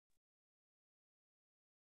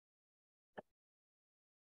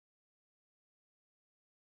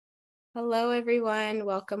Hello, everyone.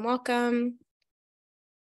 Welcome, welcome.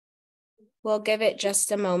 We'll give it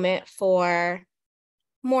just a moment for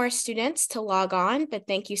more students to log on, but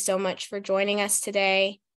thank you so much for joining us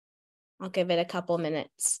today. I'll give it a couple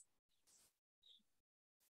minutes.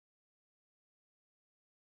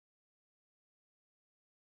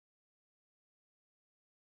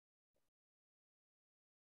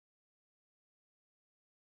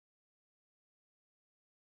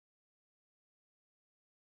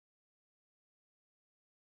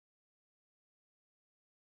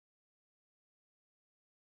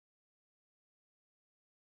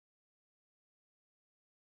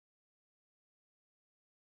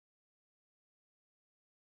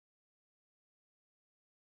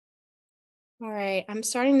 All right, I'm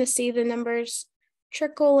starting to see the numbers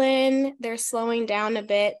trickle in. They're slowing down a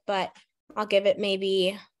bit, but I'll give it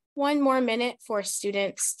maybe one more minute for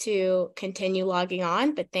students to continue logging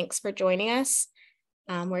on, but thanks for joining us.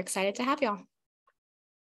 We're excited to have y'all.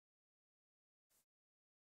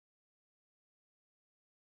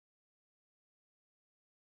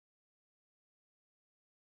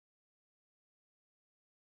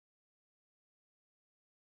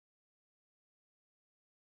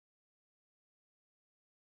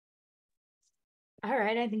 All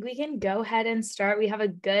right, I think we can go ahead and start. We have a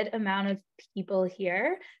good amount of people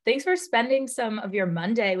here. Thanks for spending some of your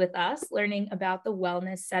Monday with us, learning about the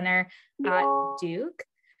Wellness Center at Duke.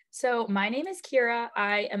 So my name is Kira.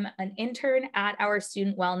 I am an intern at our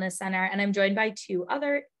Student Wellness Center, and I'm joined by two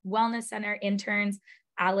other Wellness Center interns,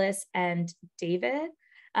 Alice and David.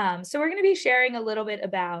 So we're going to be sharing a little bit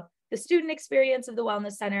about the student experience of the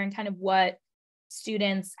Wellness Center and kind of what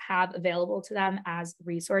students have available to them as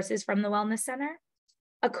resources from the Wellness Center.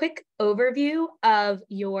 A quick overview of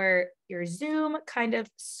your Zoom kind of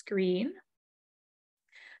screen.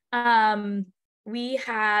 We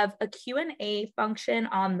have a Q&A function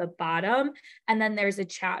on the bottom, and then there's a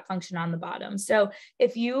chat function on the bottom. So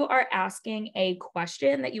if you are asking a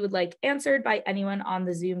question that you would like answered by anyone on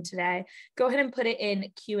the Zoom today, go ahead and put it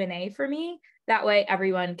in Q&A for me. That way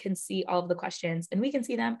everyone can see all of the questions and we can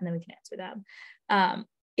see them and then we can answer them.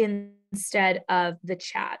 Instead of the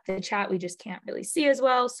chat. The chat we just can't really see as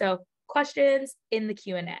well. So questions in the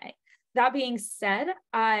Q&A. That being said,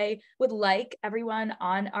 I would like everyone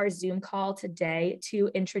on our Zoom call today to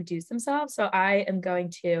introduce themselves. So I am going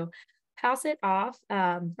to pass it off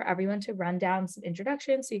for everyone to run down some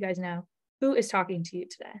introductions so you guys know who is talking to you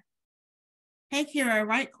today. Hey, Kira,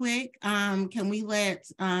 right quick, can we let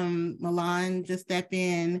Milan just step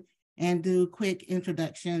in and do quick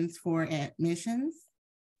introductions for admissions?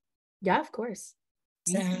 Yeah, of course.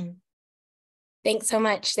 Thanks so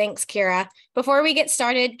much. Thanks, Kira. Before we get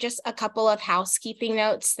started, just a couple of housekeeping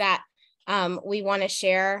notes that we want to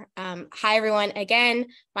share. Hi, everyone. Again,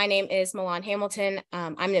 my name is Milan Hamilton.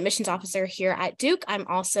 I'm an admissions officer here at Duke. I'm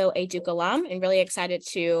also a Duke alum and really excited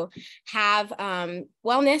to have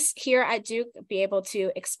wellness here at Duke, be able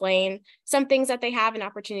to explain some things that they have and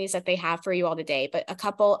opportunities that they have for you all today. But a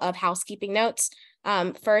couple of housekeeping notes.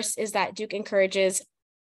 First is that Duke encourages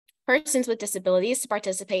persons with disabilities to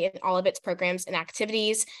participate in all of its programs and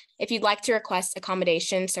activities. If you'd like to request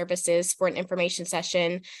accommodation services for an information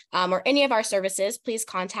session or any of our services, please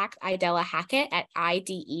contact Idella Hackett at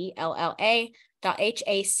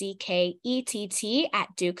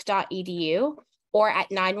idella.hackett@duke.edu or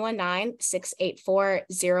at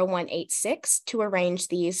 919-684-0186 to arrange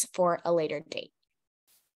these for a later date.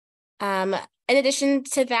 In addition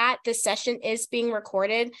to that, this session is being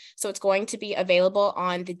recorded, so it's going to be available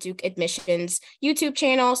on the Duke Admissions YouTube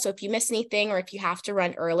channel. So if you miss anything or if you have to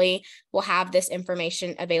run early, we'll have this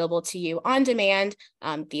information available to you on demand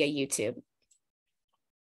via YouTube.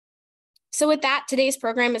 So with that, today's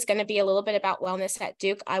program is going to be a little bit about wellness at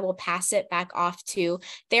Duke. I will pass it back off to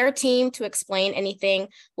their team to explain anything.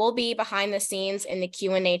 We'll be behind the scenes in the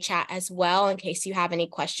Q&A chat as well, in case you have any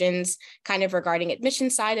questions kind of regarding admission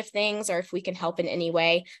side of things, or if we can help in any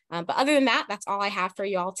way. But other than that, that's all I have for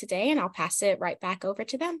you all today, and I'll pass it right back over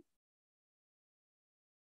to them.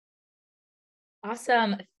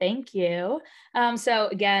 Awesome. Thank you. So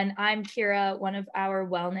again, I'm Kira, one of our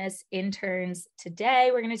wellness interns today.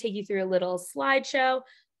 We're going to take you through a little slideshow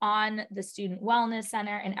on the Student Wellness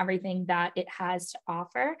Center and everything that it has to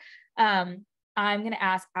offer. I'm going to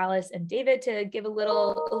ask Alice and David to give a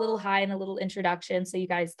little hi and a little introduction so you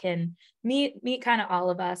guys can meet kind of all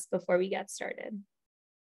of us before we get started.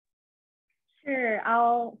 Sure,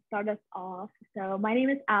 I'll start us off. So my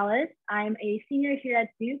name is Alice. I'm a senior here at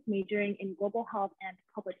Duke, majoring in global health and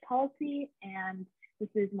public policy, and this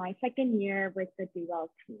is my second year with the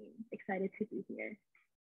DeWell team. Excited to be here.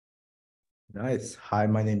 Nice. Hi,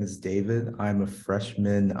 my name is David. I'm a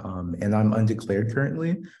freshman and I'm undeclared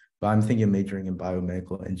currently, but I'm thinking of majoring in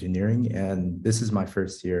biomedical engineering. And this is my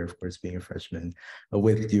first year, of course, being a freshman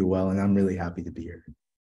with DUL, and I'm really happy to be here.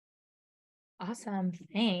 Awesome,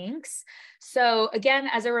 thanks. So again,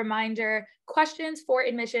 as a reminder, questions for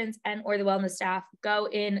admissions and or the wellness staff go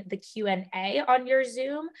in the Q&A on your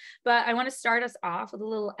Zoom, but I want to start us off with a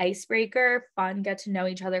little icebreaker, fun, get to know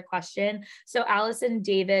each other question. So Alice and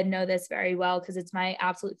David know this very well because it's my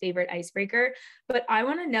absolute favorite icebreaker, but I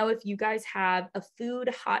want to know if you guys have a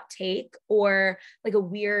food hot take or like a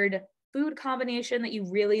weird food combination that you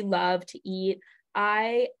really love to eat.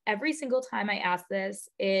 Every single time I ask this,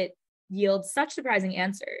 it yields such surprising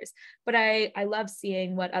answers, but I love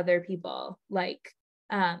seeing what other people like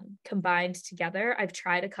combined together. I've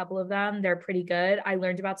tried a couple of them. They're pretty good. I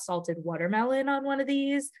learned about salted watermelon on one of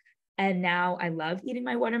these, and now I love eating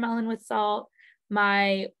my watermelon with salt.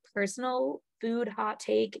 My personal food hot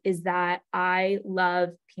take is that I love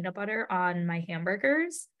peanut butter on my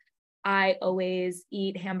hamburgers. I always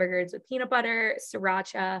eat hamburgers with peanut butter,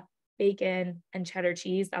 sriracha, bacon, and cheddar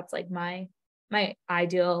cheese. That's like my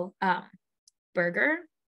ideal burger.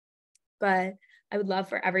 But I would love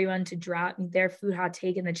for everyone to drop their food hot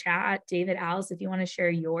take in the chat. David, Alice, if you want to share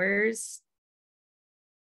yours.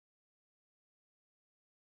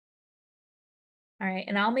 All right,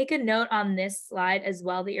 and I'll make a note on this slide as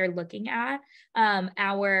well that you're looking at.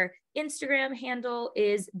 Our Instagram handle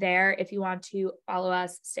is there if you want to follow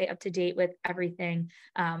us, stay up to date with everything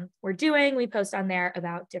we're doing. We post on there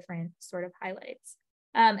about different sort of highlights.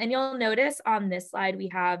 And you'll notice on this slide, we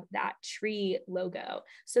have that tree logo.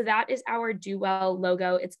 So that is our DUL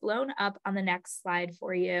logo. It's blown up on the next slide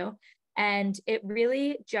for you. And it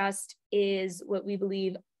really just is what we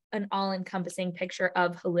believe an all-encompassing picture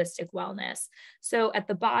of holistic wellness. So at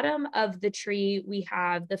the bottom of the tree, we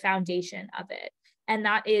have the foundation of it. And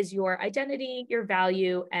that is your identity, your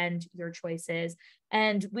value, and your choices.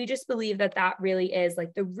 And we just believe that that really is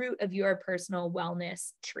like the root of your personal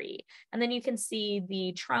wellness tree. And then you can see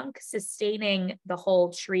the trunk sustaining the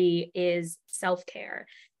whole tree is self-care.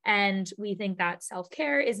 And we think that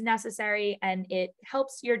self-care is necessary and it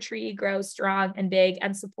helps your tree grow strong and big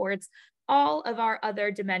and supports all of our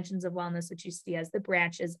other dimensions of wellness, which you see as the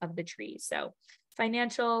branches of the tree. So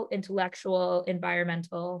financial, intellectual,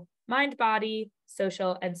 environmental, mind, body,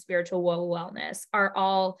 social, and spiritual wellness are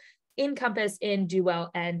all encompassed in DUL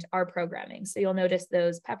and our programming. So you'll notice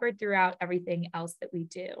those peppered throughout everything else that we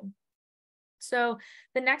do. So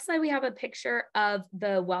the next slide, we have a picture of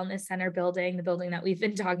the Wellness Center building, the building that we've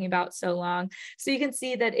been talking about so long. So you can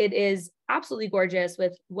see that it is absolutely gorgeous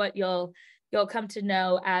with what you'll come to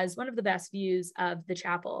know as one of the best views of the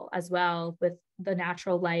chapel as well, with the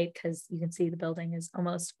natural light, because you can see the building is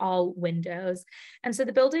almost all windows. And so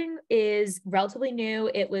the building is relatively new.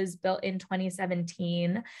 It was built in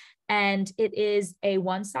 2017, and it is a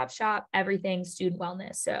one-stop shop, everything student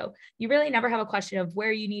wellness. So you really never have a question of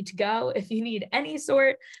where you need to go. If you need any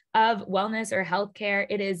sort of wellness or healthcare,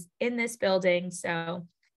 it is in this building. So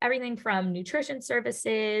everything from nutrition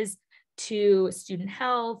services to student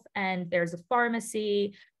health, and there's a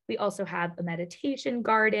pharmacy. We also have a meditation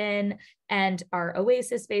garden and our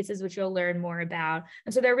Oasis spaces, which you'll learn more about.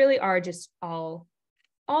 And so there really are just all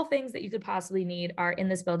things that you could possibly need are in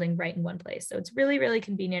this building right in one place. So it's really, really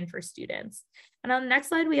convenient for students. And on the next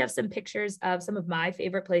slide, we have some pictures of some of my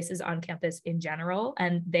favorite places on campus in general,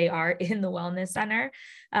 and they are in the Wellness Center.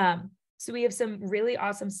 So we have some really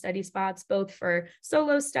awesome study spots, both for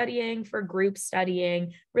solo studying, for group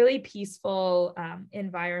studying, really peaceful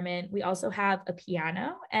environment. We also have a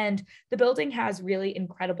piano, and the building has really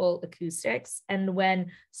incredible acoustics. And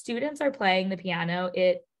when students are playing the piano,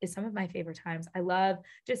 it is some of my favorite times. I love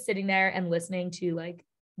just sitting there and listening to like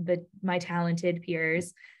my talented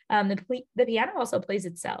peers. The piano also plays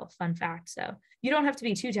itself, fun fact. So you don't have to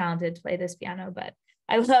be too talented to play this piano, but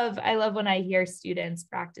I love when I hear students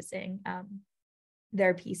practicing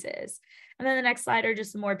their pieces. And then the next slide are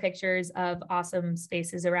just some more pictures of awesome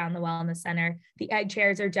spaces around the Wellness Center. The egg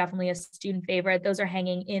chairs are definitely a student favorite. Those are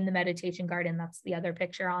hanging in the meditation garden. That's the other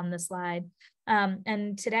picture on the slide.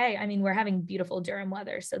 And today, I mean, we're having beautiful Durham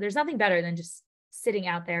weather. So there's nothing better than just sitting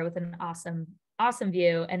out there with an awesome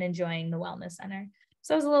view and enjoying the Wellness Center.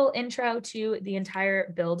 So it was a little intro to the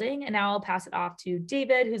entire building, and now I'll pass it off to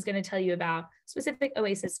David, who's going to tell you about specific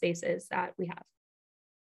Oasis spaces that we have.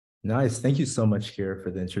 Nice. Thank you so much, Kira, for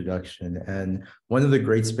the introduction. And one of the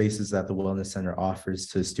great spaces that the Wellness Center offers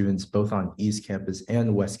to students both on East Campus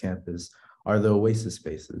and West Campus are the Oasis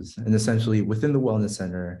spaces. And essentially within the Wellness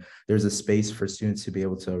Center, there's a space for students to be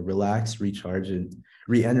able to relax, recharge, and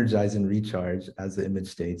re-energize and recharge, as the image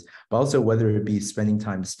states, but also whether it be spending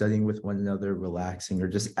time studying with one another, relaxing, or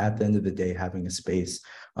just at the end of the day having a space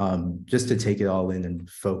just to take it all in and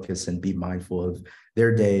focus and be mindful of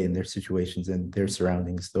their day and their situations and their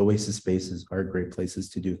surroundings. The Oasis spaces are great places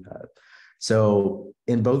to do that. So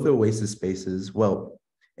in both the Oasis spaces,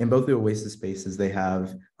 they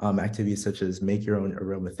have activities such as make your own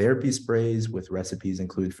aromatherapy sprays with recipes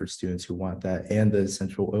included for students who want that, and the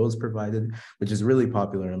essential oils provided, which is really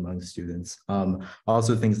popular among students.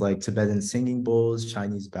 Also things like Tibetan singing bowls,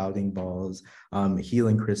 Chinese Baoding balls,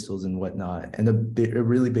 healing crystals and whatnot. And a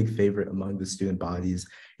really big favorite among the student bodies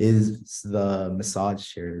is the massage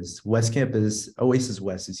chairs. Oasis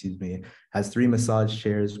West, has 3 massage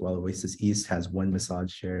chairs, while Oasis East has 1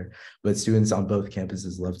 massage chair. But students on both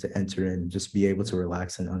campuses love to enter and just be able to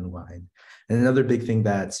relax and unwind. And another big thing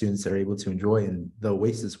that students are able to enjoy in the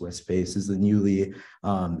Oasis West space is the newly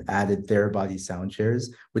added Therabody sound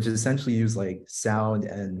chairs, which essentially use like sound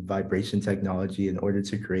and vibration technology in order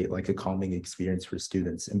to create like a calming experience for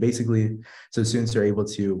students. And basically, so students are able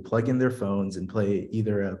to plug in their phones and play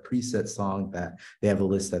either a preset song that they have a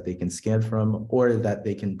list that they can scan from, or that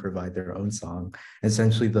they can provide their own song.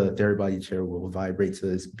 Essentially, the Therabody chair will vibrate to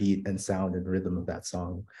this beat and sound and rhythm of that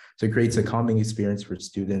song. So it creates a calming experience for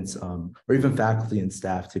students or even faculty and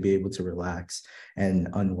staff to be able to relax and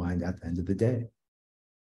unwind at the end of the day.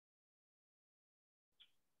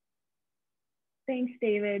 Thanks,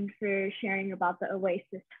 David, for sharing about the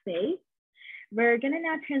Oasis space. We're going to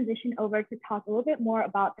now transition over to talk a little bit more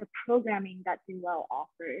about the programming that Duwell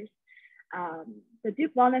offers. The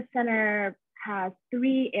Duke Wellness Center has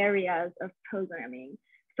 3 areas of programming.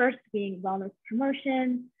 First being wellness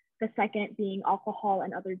promotion, the second being alcohol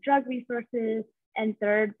and other drug resources, and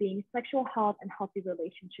third being sexual health and healthy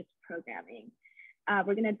relationships programming.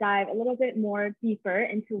 We're going to dive a little bit more deeper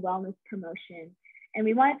into wellness promotion. And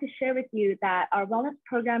we wanted to share with you that our wellness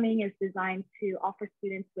programming is designed to offer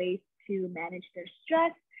students ways to manage their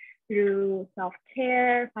stress through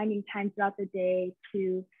self-care, finding time throughout the day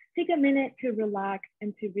to take a minute to relax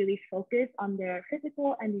and to really focus on their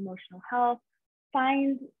physical and emotional health,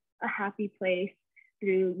 find a happy place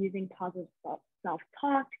through using positive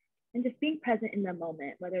self-talk, and just being present in the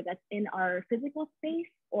moment, whether that's in our physical space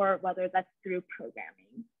or whether that's through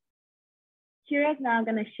programming. Kira is now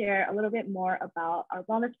going to share a little bit more about our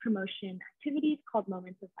wellness promotion activities called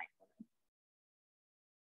Moments of Mindfulness.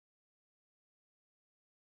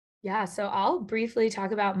 Yeah, so I'll briefly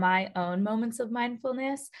talk about my own moments of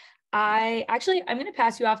mindfulness. I'm going to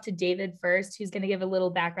pass you off to David first, who's going to give a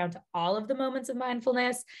little background to all of the moments of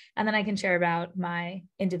mindfulness, and then I can share about my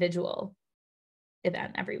individual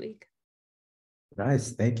event every week.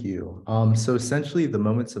 Nice, thank you. So essentially the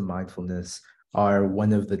moments of mindfulness are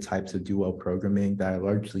one of the types of Duwell programming that are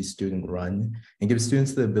largely student run and give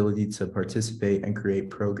students the ability to participate and create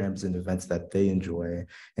programs and events that they enjoy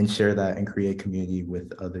and share that and create community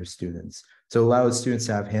with other students. So it allows students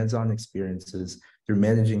to have hands-on experiences through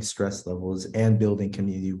managing stress levels and building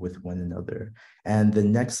community with one another. And the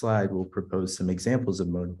next slide will propose some examples of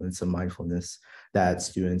moments of mindfulness that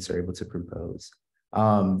students are able to propose.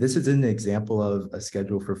 This is an example of a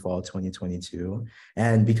schedule for fall 2022.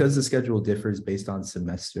 And because the schedule differs based on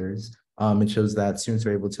semesters, it shows that students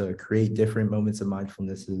are able to create different moments of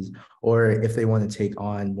mindfulnesses, or if they want to take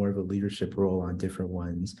on more of a leadership role on different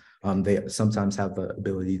ones, they sometimes have the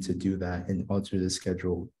ability to do that and alter the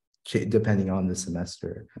schedule depending on the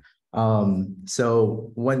semester.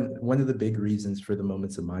 So one of the big reasons for the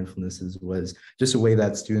moments of mindfulness was just a way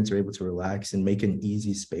that students are able to relax and make an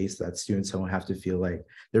easy space that students don't have to feel like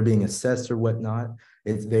they're being assessed or whatnot.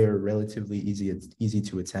 They're relatively easy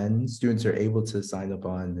to attend. Students are able to sign up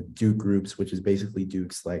on Duke Groups, which is basically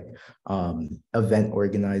Duke's like event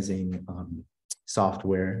organizing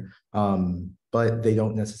software, but they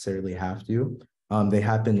don't necessarily have to. They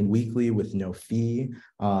happen weekly with no fee.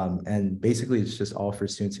 And basically it's just all for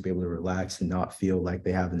students to be able to relax and not feel like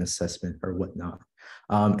they have an assessment or whatnot.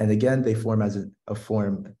 And again, they serve as a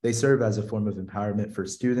form of empowerment for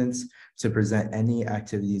students to present any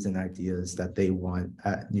activities and ideas that they want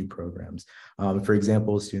at new programs. For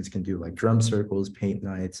example, students can do like drum circles, paint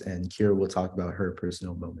nights, and Kira will talk about her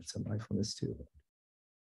personal moments of mindfulness too.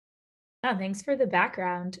 Oh, thanks for the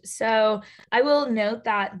background. So I will note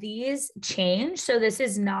that these change. So this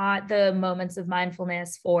is not the moments of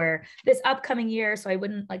mindfulness for this upcoming year. So I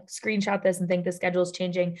wouldn't like screenshot this and think the schedule is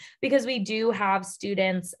changing, because we do have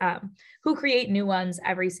students who create new ones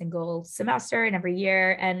every single semester and every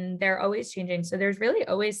year, and they're always changing. So there's really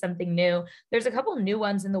always something new. There's a couple new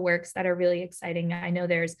ones in the works that are really exciting. I know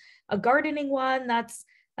there's a gardening one that's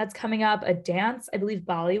that's coming up. A dance, I believe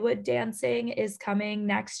Bollywood dancing is coming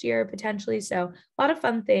next year potentially. So a lot of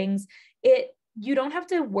fun things. You don't have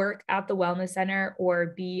to work at the wellness center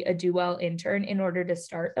or be a Do Well intern in order to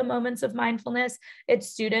start a Moments of Mindfulness. It's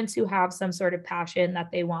students who have some sort of passion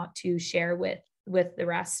that they want to share with the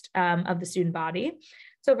rest of the student body.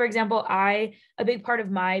 So for example, a big part of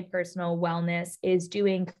my personal wellness is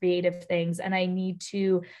doing creative things, and I need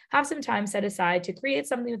to have some time set aside to create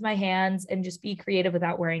something with my hands and just be creative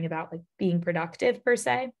without worrying about like being productive per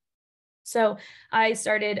se. So I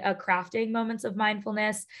started a crafting Moments of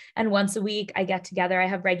Mindfulness, and once a week I get together. I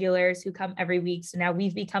have regulars who come every week. So now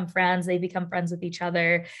we've become friends, they become friends with each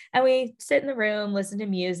other, and we sit in the room, listen to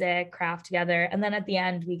music, craft together. And then at the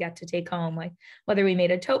end, we get to take home, like whether we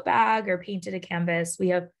made a tote bag or painted a canvas, we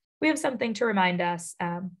have something to remind us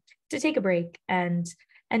to take a break and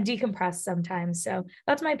decompress sometimes. So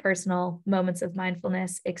that's my personal Moments of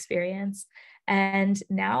Mindfulness experience. And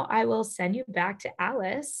now I will send you back to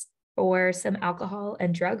Alice for some alcohol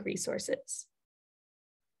and drug resources.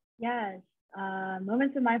 Yes,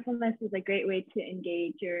 Moments of Mindfulness is a great way to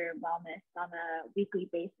engage your wellness on a weekly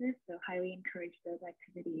basis, so highly encourage those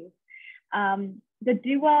activities. The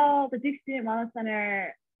Duke Student Wellness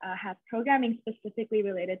Center has programming specifically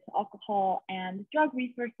related to alcohol and drug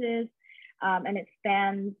resources, and it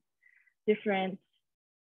spans different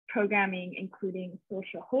programming, including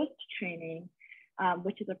social host training,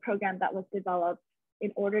 which is a program that was developed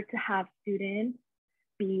in order to have students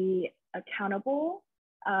be accountable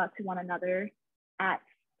to one another at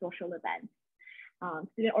social events.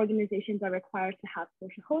 Student organizations are required to have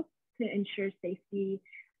social hosts to ensure safety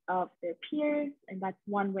of their peers, and that's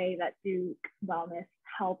one way that Duke Wellness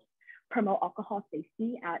helps promote alcohol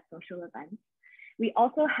safety at social events. We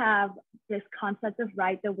also have this concept of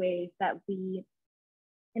Ride the Wave that we,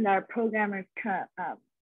 in our programmers,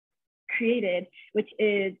 created, which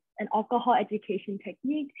is an alcohol education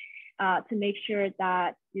technique to make sure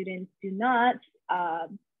that students do not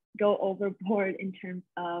go overboard in terms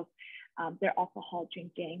of their alcohol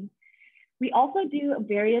drinking. We also do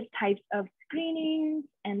various types of screenings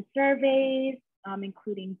and surveys,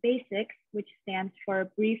 including BASICS, which stands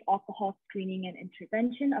for Brief Alcohol Screening and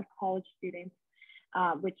Intervention of College Students,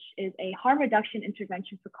 which is a harm reduction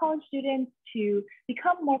intervention for college students to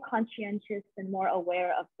become more conscientious and more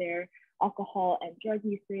aware of their alcohol and drug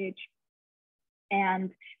usage.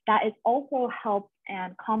 And that is also helped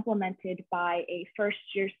and complemented by a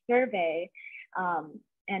first-year survey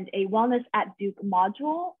and a Wellness at Duke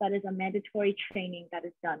module that is a mandatory training that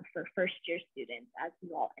is done for first-year students as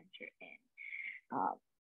you all enter in.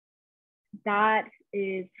 That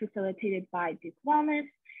is facilitated by Duke Wellness.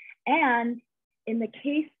 And in the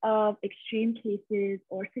case of extreme cases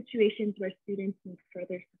or situations where students need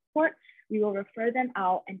further support, we will refer them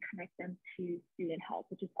out and connect them to Student Health,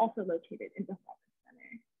 which is also located in the Wellness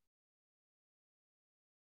Center.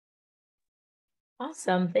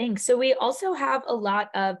 Awesome, thanks. So we also have a lot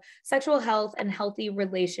of sexual health and healthy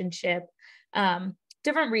relationship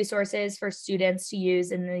different resources for students to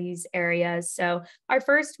use in these areas. So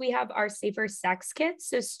we have our Safer Sex Kits.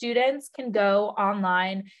 So students can go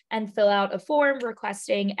online and fill out a form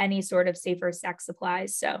requesting any sort of safer sex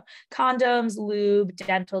supplies. So condoms, lube,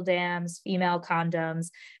 dental dams, female condoms,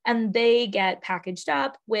 and they get packaged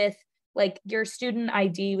up with like your student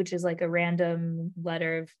ID, which is like a random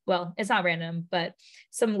letter, well, it's not random, but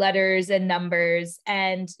some letters and numbers,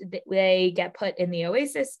 and they get put in the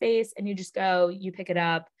Oasis space, and you just go, you pick it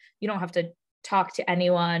up. You don't have to talk to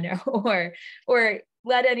anyone or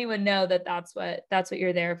let anyone know that that's what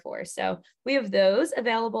you're there for. So we have those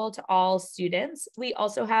available to all students. We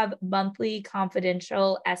also have monthly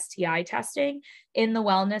confidential STI testing in the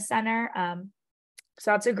Wellness Center. So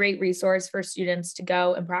that's a great resource for students to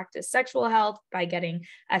go and practice sexual health by getting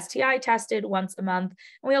STI tested once a month.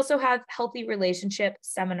 And we also have healthy relationship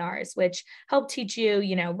seminars, which help teach you,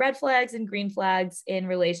 red flags and green flags in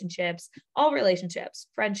relationships, all relationships,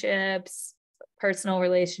 friendships, personal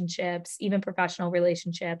relationships, even professional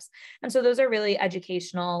relationships. And so those are really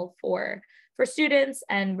educational for students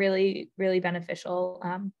and really, really beneficial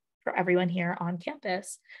for everyone here on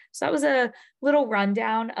campus. So that was a little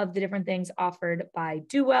rundown of the different things offered by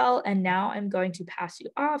Do Well. And now I'm going to pass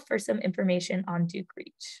you off for some information on Duke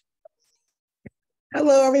Reach.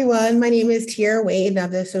 Hello, everyone. My name is Tiara Wade, and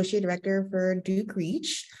I'm the Associate Director for Duke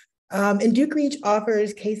Reach. And Duke Reach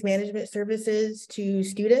offers case management services to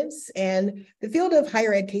students, and the field of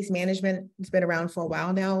higher ed case management has been around for a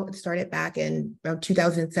while now. It started back in around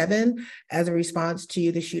 2007 as a response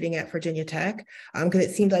to the shooting at Virginia Tech, because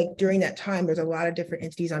it seemed like during that time, there's a lot of different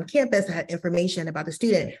entities on campus that had information about the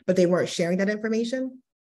student, but they weren't sharing that information.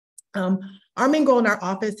 Our main goal in our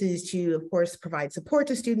office is to, of course, provide support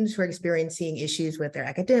to students who are experiencing issues with their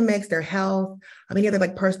academics, their health, any other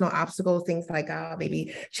like personal obstacles, things like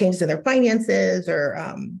maybe changes in their finances or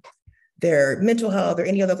their mental health or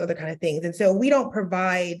any of those other kind of things. And so we don't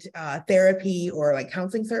provide therapy or like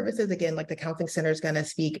counseling services. Again, like the counseling center is going to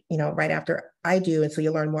speak, right after I do. And so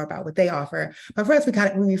you'll learn more about what they offer. But for us,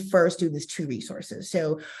 we refer students to resources.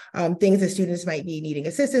 So things that students might be needing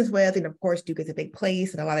assistance with. And of course, Duke is a big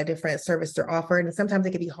place and a lot of different services are offered. And sometimes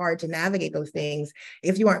it can be hard to navigate those things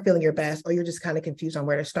if you aren't feeling your best or you're just kind of confused on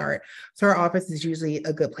where to start. So our office is usually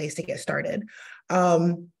a good place to get started.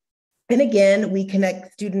 And again, we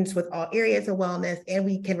connect students with all areas of wellness, and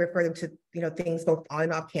we can refer them to things both on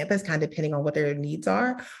and off campus, kind of depending on what their needs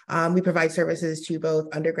are. We provide services to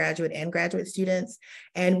both undergraduate and graduate students,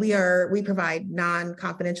 and we provide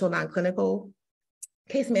non-confidential, non-clinical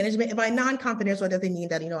case management. And by non-confidential, it doesn't mean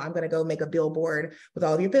that, I'm going to go make a billboard with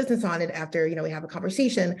all of your business on it after, we have a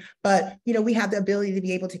conversation, but, we have the ability to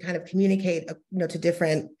be able to kind of communicate, to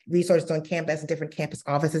different resources on campus and different campus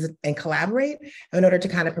offices and collaborate in order to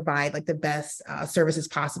kind of provide like the best services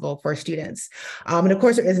possible for students. And of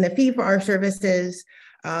course, there isn't a fee for our services.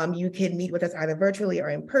 You can meet with us either virtually or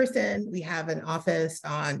in person. We have an office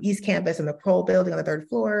on East Campus in the Kroll building on the 3rd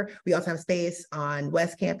floor. We also have space on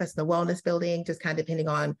West Campus in the Wellness building, just kind of depending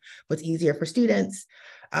on what's easier for students.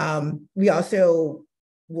 We also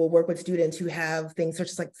will work with students who have things such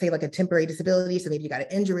as like a temporary disability. So maybe you got an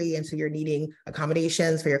injury and so you're needing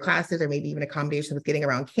accommodations for your classes or maybe even accommodations with getting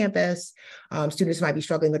around campus. Students might be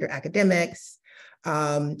struggling with their academics.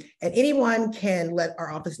 And anyone can let our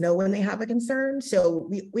office know when they have a concern. So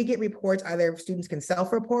we get reports, either students can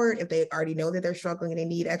self-report if they already know that they're struggling and they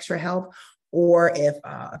need extra help, or if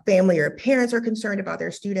a family or parents are concerned about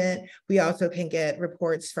their student. We also can get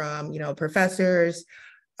reports from, professors,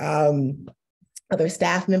 other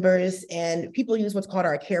staff members, and people use what's called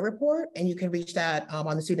our care report. And you can reach that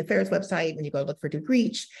on the Student Affairs website when you go look for Duke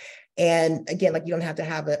Reach. And again, you don't have to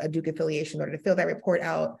have a Duke affiliation in order to fill that report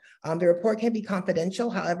out. The report can be confidential.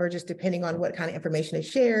 However, just depending on what kind of information is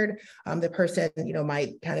shared, the person,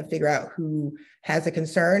 might kind of figure out who has a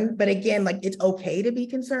concern. But again, it's okay to be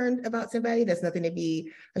concerned about somebody. There's nothing to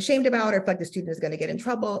be ashamed about, or if the student is going to get in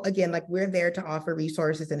trouble. Again, we're there to offer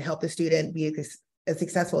resources and help the student be as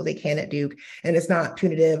successful as they can at Duke. And it's not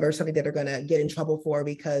punitive or something that they're going to get in trouble for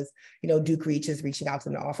because, Duke Reach is reaching out to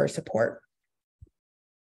them to offer support.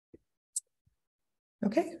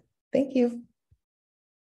 Okay, thank you.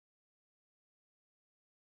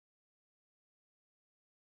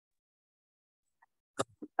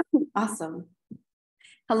 Awesome.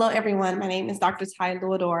 Hello, everyone. My name is Dr. Ty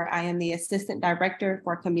Luador. I am the Assistant Director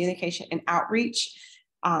for Communication and Outreach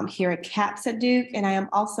here at CAPS at Duke, and I am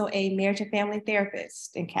also a marriage and family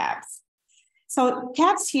therapist in CAPS. So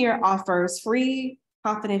CAPS here offers free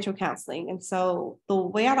confidential counseling. And so the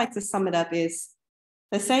way I like to sum it up is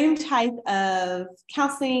the same type of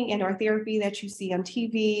counseling and or therapy that you see on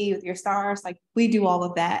TV with your stars, we do all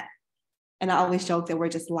of that. And I always joke that we're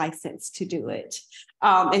just licensed to do it.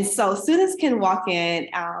 And so students can walk in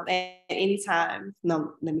at any time.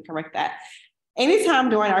 No, let me correct that. Anytime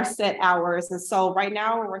during our set hours. And so right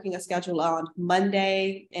now we're working a schedule on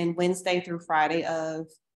Monday and Wednesday through Friday of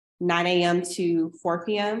 9 a.m. to 4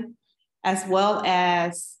 p.m., as well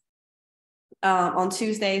as on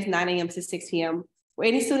Tuesdays, 9 a.m. to 6 p.m., where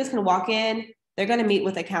any students can walk in. They're going to meet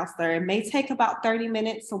with a counselor. It may take about 30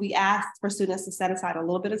 minutes. So we ask for students to set aside a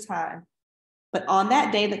little bit of time. But on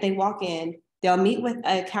that day that they walk in, they'll meet with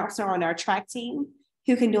a counselor on our track team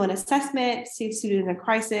who can do an assessment, see the student in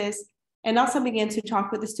crisis, and also begin to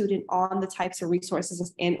talk with the student on the types of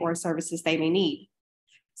resources and or services they may need.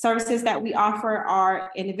 Services that we offer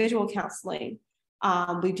are individual counseling.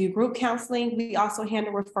 We do group counseling. We also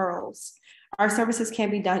handle referrals. Our services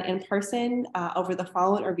can be done in person, over the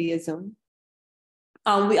phone, or via Zoom.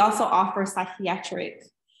 We also offer psychiatric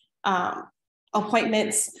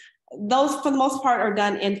appointments. Those, for the most part, are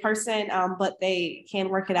done in person, but they can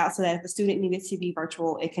work it out so that if the student needed to be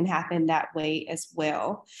virtual, it can happen that way as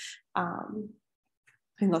well. We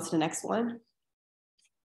can go to the next one.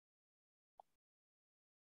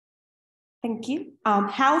 Thank you.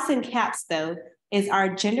 Housing CAPS, though, is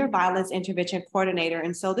our Gender Violence Intervention Coordinator.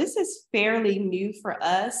 And so this is fairly new for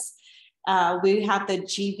us. We have the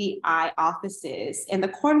GVI offices, and the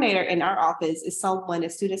coordinator in our office is someone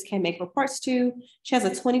that students can make reports to. She has a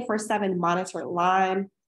 24/7 monitored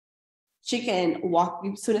line. Students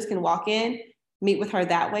can walk in, meet with her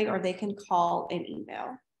that way, or they can call and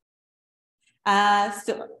email.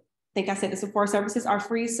 So I think I said the support services are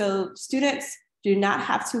free. So students do not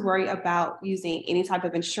have to worry about using any type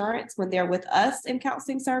of insurance when they're with us in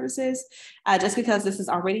counseling services, just because this is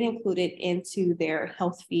already included into their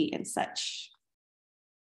health fee and such.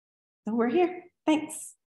 So we're here.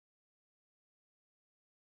 Thanks.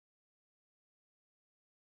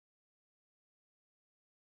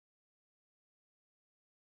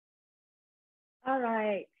 All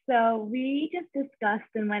right, so we just discussed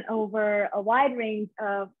and went over a wide range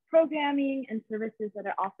of programming and services that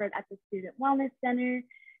are offered at the Student Wellness Center.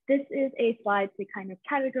 This is a slide to kind of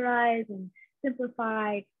categorize and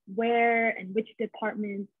simplify where and which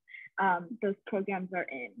departments those programs are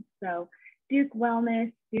in. So Duke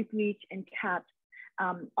Wellness, Duke Reach, and CAPS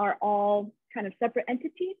are all kind of separate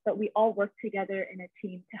entities, but we all work together in a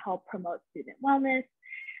team to help promote student wellness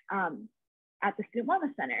at the Student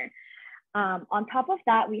Wellness Center. On top of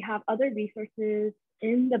that, we have other resources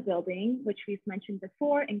in the building, which we've mentioned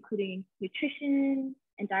before, including nutrition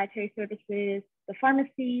and dietary services, the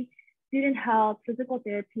pharmacy, student health, physical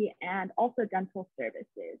therapy, and also dental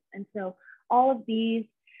services. And so all of these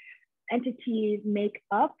entities make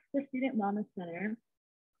up the Student Wellness Center.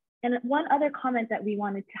 And one other comment that we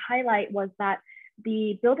wanted to highlight was that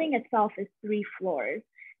the building itself is 3 floors,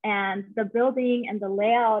 and the building and the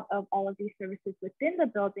layout of all of these services within the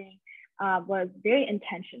building was very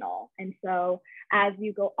intentional. And so as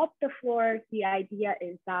you go up the floors, the idea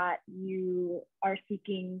is that you are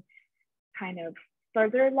seeking kind of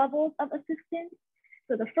further levels of assistance.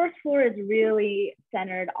 So the first floor is really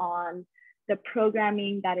centered on the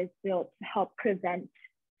programming that is built to help prevent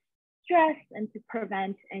stress and to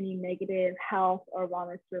prevent any negative health or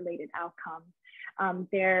wellness related outcomes.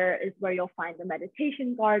 There is where you'll find the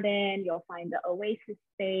meditation garden, you'll find the oasis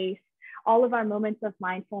space. All of our moments of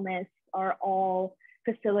mindfulness are all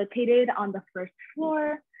facilitated on the first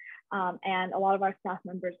floor, and a lot of our staff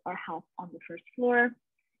members are housed on the first floor.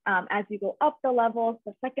 As you go up the levels,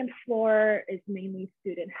 the second floor is mainly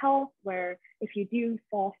student health, where if you do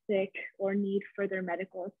fall sick or need further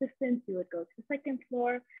medical assistance, you would go to the second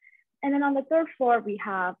floor. And then on the third floor, we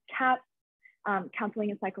have CAPS,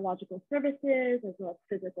 counseling and psychological services, as well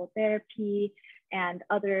as physical therapy and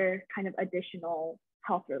other kind of additional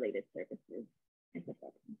health-related services in the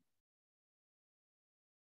building.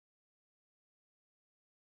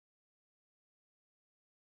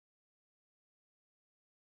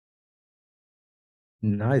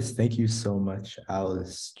 Nice. Thank you so much,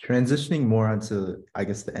 Alice. Transitioning more onto, I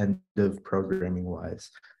guess, the end of programming wise.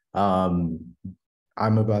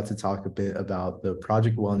 I'm about to talk a bit about the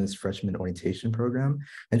Project Wellness Freshman Orientation Program.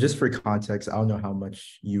 And just for context, I don't know how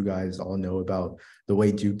much you guys all know about the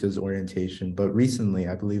way Duke does orientation, but recently,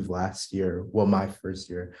 I believe last year, well, my first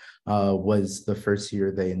year was the first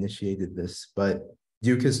year they initiated this, but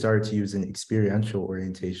Duke has started to use an experiential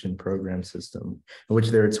orientation program system in which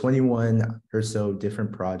there are 21 or so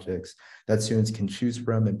different projects that students can choose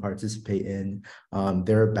from and participate in.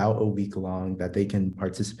 They're about a week long that they can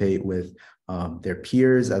participate with their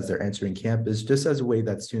peers as they're entering campus, just as a way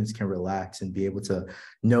that students can relax and be able to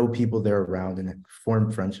know people they're around and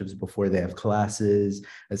form friendships before they have classes,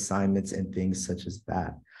 assignments, and things such as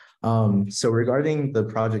that. So regarding the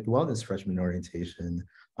Project Wellness Freshman Orientation,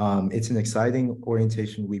 it's an exciting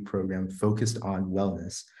orientation week program focused on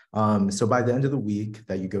wellness. So by the end of the week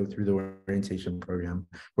that you go through the orientation program,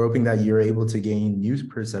 we're hoping that you're able to gain new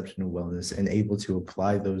perception of wellness and able to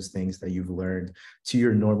apply those things that you've learned to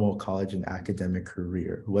your normal college and academic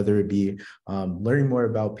career, whether it be learning more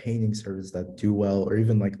about painting services that do well, or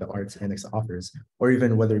even like the Arts Annex offers, or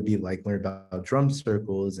even whether it be like learn about drum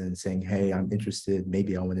circles and saying, hey, I'm interested,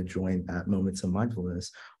 maybe I want to join that Moments of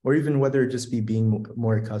Mindfulness, or even whether it just be being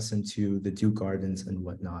more accustomed to the Duke Gardens and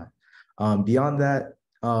whatnot. Beyond that,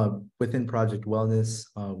 within Project Wellness,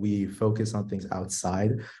 we focus on things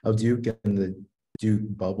outside of Duke and the Duke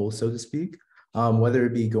bubble, so to speak, whether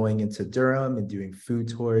it be going into Durham and doing food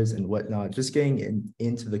tours and whatnot, just getting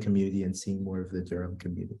into the community and seeing more of the Durham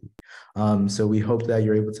community. So we hope that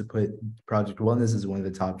you're able to put Project Wellness as one of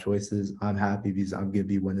the top choices. I'm happy because I'm going to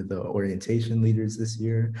be one of the orientation leaders this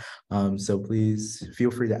year. So please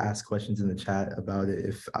feel free to ask questions in the chat about it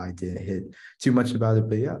if I didn't hit too much about it,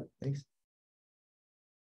 but yeah, thanks.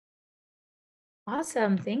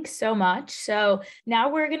 Awesome. Thanks so much. So now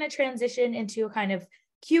we're going to transition into a kind of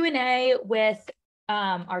Q&A with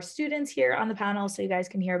our students here on the panel, so you guys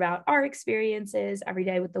can hear about our experiences every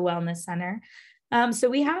day with the Wellness Center. So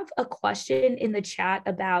we have a question in the chat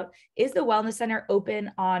about, is the Wellness Center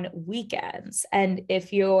open on weekends? And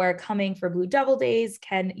if you're coming for Blue Devil Days,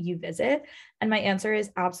 can you visit? And my answer is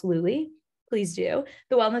absolutely. please do.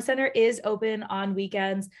 The Wellness Center is open on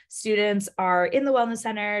weekends. Students are in the Wellness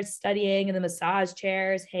Center studying in the massage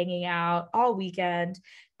chairs, hanging out all weekend.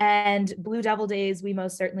 And Blue Devil Days, we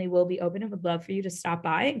most certainly will be open and would love for you to stop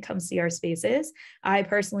by and come see our spaces. I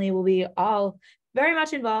personally will be all very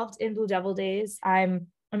much involved in Blue Devil Days. I'm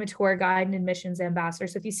a tour guide and admissions ambassador.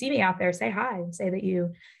 So if you see me out there, say hi and say that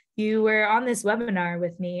you were on this webinar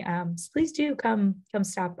with me. So please do come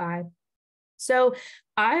stop by. So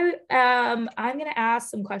I'm going to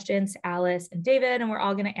ask some questions to Alice and David, and we're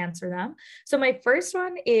all going to answer them. So my first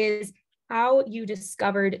one is how you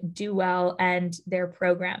discovered Do Well and their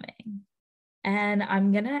programming. And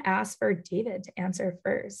I'm going to ask for David to answer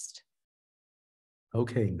first.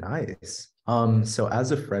 Okay, nice. So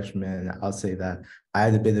as a freshman, I'll say that I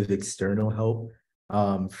had a bit of external help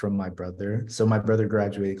from my brother. So my brother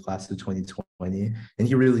graduated class of 2020, and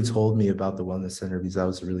he really told me about the Wellness Center because that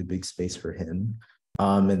was a really big space for him,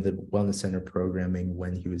 and the Wellness Center programming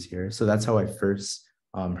when he was here. So that's how I first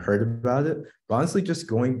heard about it. But honestly, just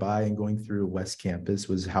going by and going through West Campus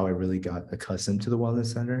was how I really got accustomed to the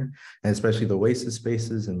Wellness Center, and especially the oasis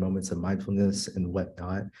spaces and moments of mindfulness and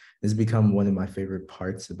whatnot has become one of my favorite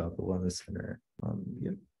parts about the Wellness Center.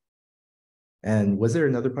 Yeah. And was there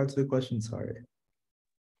another part to the question? Sorry.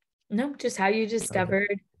 No, just how you discovered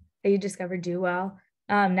Do Well.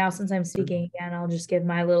 Now, since I'm speaking again, I'll just give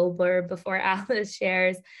my little blurb before Alice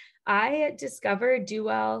shares. I discovered Do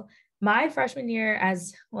Well my freshman year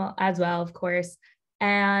as well, of course.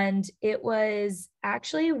 And it was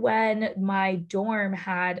actually when my dorm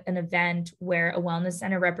had an event where a wellness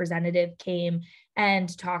center representative came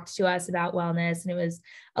and talked to us about wellness. And it was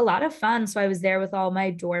a lot of fun. So I was there with all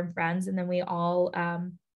my dorm friends, and then we all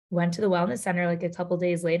went to the wellness center like a couple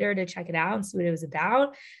days later to check it out and see what it was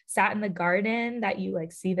about. Sat in the garden that you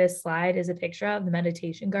like see this slide is a picture of, the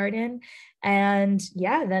meditation garden. And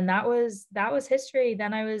yeah, then that was history.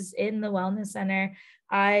 Then I was in the wellness center.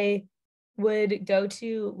 I would go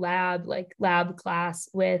to lab class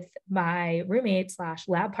with my roommate /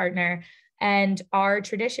 lab partner. And our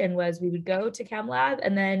tradition was we would go to chem lab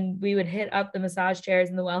and then we would hit up the massage chairs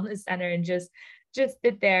in the wellness center and just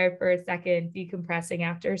sit there for a second, decompressing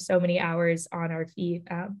after so many hours on our feet.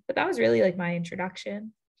 But that was really like my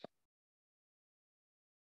introduction.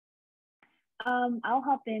 I'll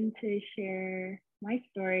hop in to share my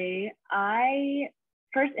story. I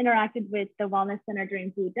first interacted with the Wellness Center during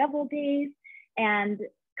Blue Devil Days, and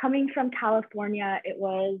coming from California, it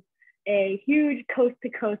was a huge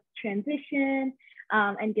coast-to-coast transition.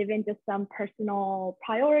 And given just some personal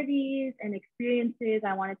priorities and experiences,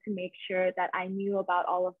 I wanted to make sure that I knew about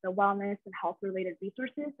all of the wellness and health-related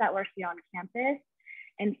resources that were here on campus.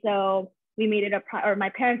 And so we made it my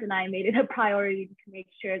parents and I made it a priority to make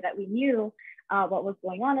sure that we knew what was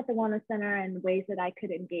going on at the Wellness Center and ways that I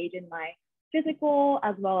could engage in my physical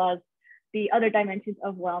as well as the other dimensions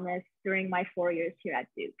of wellness during my 4 years here at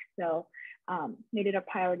Duke. So made it a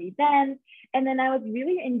priority then. And then I was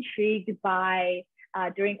really intrigued by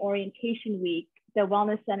during orientation week, the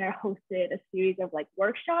Wellness Center hosted a series of like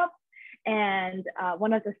workshops, and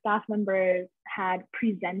one of the staff members had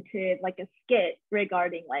presented like a skit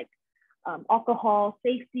regarding like alcohol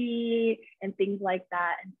safety and things like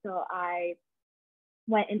that. And so I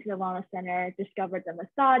went into the Wellness Center, discovered the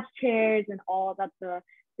massage chairs and all that the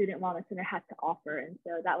Student Wellness Center had to offer. And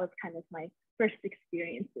so that was kind of my first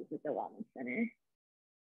experiences with the Wellness Center.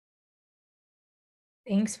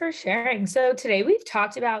 Thanks for sharing. So today we've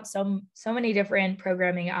talked about so many different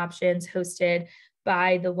programming options hosted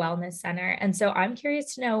by the Wellness Center. And so I'm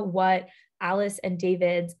curious to know what Alice and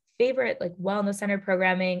David's favorite like Wellness Center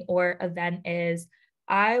programming or event is.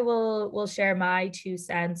 I will share my 2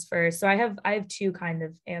 cents first. So I have 2 kind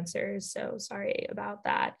of answers. So sorry about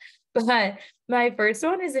that. But my first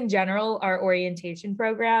one is in general, our orientation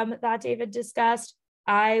program that David discussed.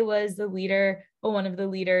 I was one of the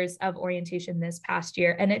leaders of orientation this past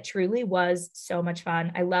year, and it truly was so much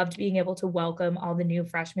fun. I loved being able to welcome all the new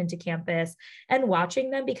freshmen to campus and watching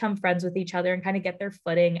them become friends with each other and kind of get their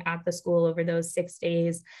footing at the school over those 6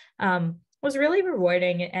 days. Was really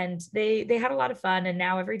rewarding, and they had a lot of fun. And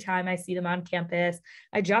now every time I see them on campus,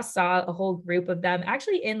 I just saw a whole group of them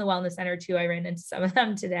actually in the Wellness Center too. I ran into some of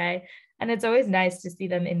them today, and it's always nice to see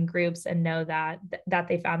them in groups and know that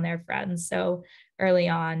they found their friends so early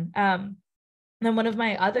on. Then one of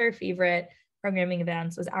my other favorite programming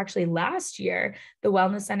events was actually last year. The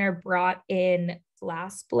Wellness Center brought in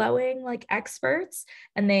glass blowing like experts,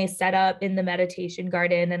 and they set up in the meditation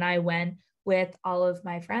garden, and I went with all of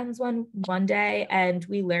my friends one day, and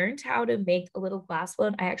we learned how to make a little glass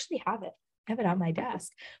blown. I actually have it on my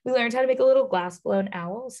desk. We learned how to make a little glass blown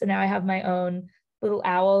owl. So now I have my own little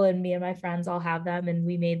owl, and me and my friends all have them, and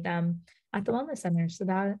we made them at the Wellness Center. So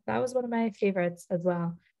that was one of my favorites as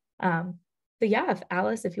well. But yeah, if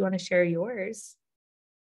Alice, if you want to share yours.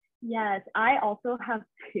 Yes, I also have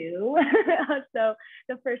two. So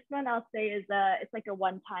the first one I'll say is it's like a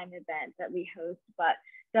one-time event that we host, but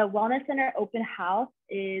the Wellness Center Open House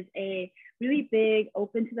is a really big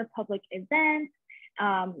open to the public event.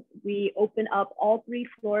 We open up all 3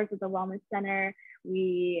 floors of the Wellness Center.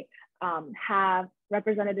 We have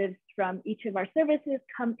representatives from each of our services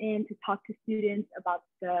come in to talk to students about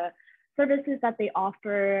the services that they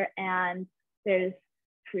offer, and there's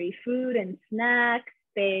free food and snacks.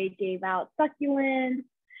 They gave out succulents.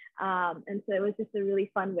 And so it was just a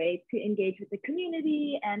really fun way to engage with the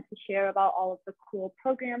community and to share about all of the cool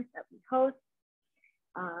programs that we host.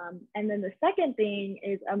 And then the second thing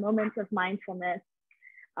is a moment of mindfulness.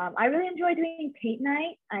 I really enjoy doing paint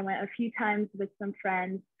night. I went a few times with some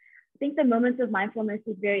friends. I think the moments of mindfulness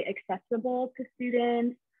is very accessible to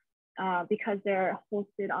students because they're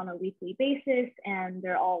hosted on a weekly basis and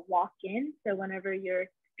they're all walk-in. So whenever you're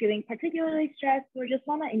feeling particularly stressed or just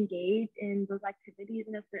want to engage in those activities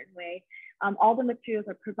in a certain way, all the materials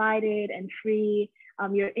are provided and free.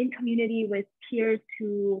 You're in community with peers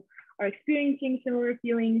who are experiencing similar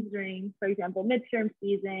feelings during, for example, midterm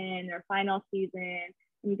season or final season,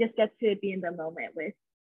 and you just get to be in the moment with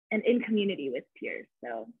and in community with peers.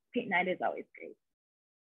 So paint night is always great.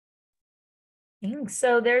 Thanks.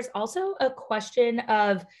 So there's also a question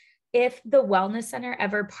of if the Wellness Center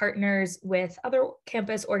ever partners with other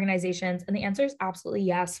campus organizations, and the answer is absolutely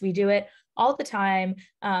yes. We do it all the time.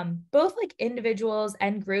 Both like individuals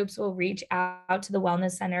and groups will reach out to the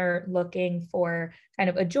Wellness Center looking for kind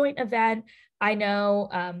of a joint event. I know,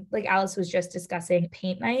 like Alice was just discussing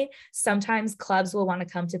paint night. Sometimes clubs will want to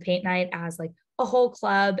come to paint night as like a whole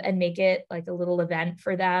club and make it like a little event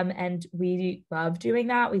for them. And we love doing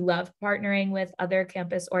that. We love partnering with other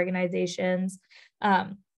campus organizations.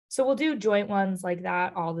 So we'll do joint ones like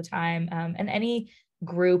that all the time. And any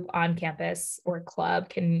group on campus or club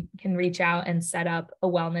can reach out and set up a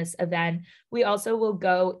wellness event. We also will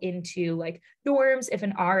go into like dorms if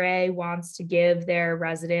an RA wants to give their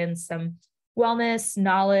residents some wellness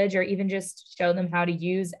knowledge or even just show them how to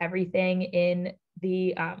use everything in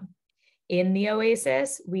the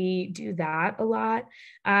Oasis. We do that a lot.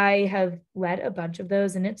 I have led a bunch of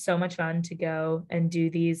those, and it's so much fun to go and do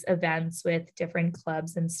these events with different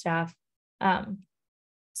clubs and stuff.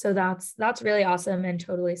 So that's really awesome and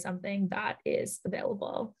totally something that is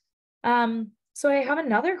available. So I have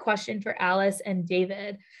another question for Alice and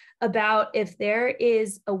David about if there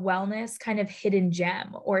is a wellness kind of hidden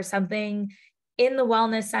gem or something in the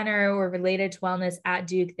Wellness Center or related to wellness at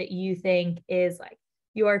Duke that you think is like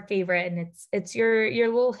your favorite and it's your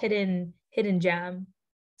little hidden gem.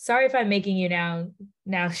 Sorry if I'm making you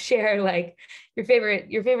now share like your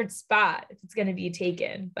favorite spot if it's going to be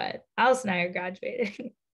taken, but Alice and I are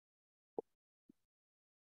graduating.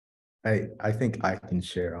 I think I can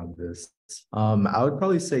share on this. I would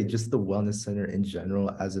probably say just the Wellness Center in general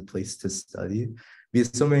as a place to study, because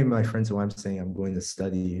so many of my friends, when I'm saying I'm going to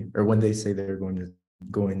study, or when they say they're going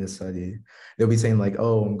to study, they'll be saying like,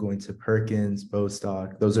 oh, I'm going to Perkins,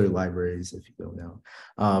 Bostock. Those are libraries, if you don't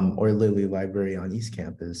know, or Lilly Library on East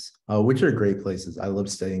Campus, which are great places. I love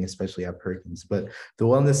studying, especially at Perkins. But the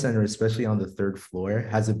Wellness Center, especially on the 3rd floor,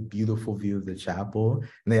 has a beautiful view of the chapel,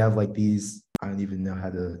 and they have like these, I don't even know how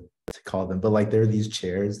to call them, but like there are these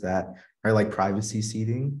chairs that are like privacy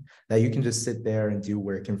seating that you can just sit there and do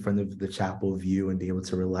work in front of the chapel view and be able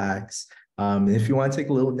to relax. And if you want to take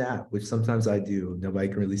a little nap, which sometimes I do, nobody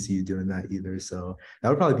can really see you doing that either. So that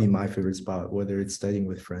would probably be my favorite spot, whether it's studying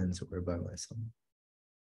with friends or by myself.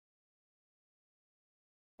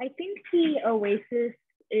 I think the Oasis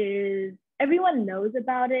is, everyone knows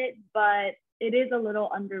about it, but it is a little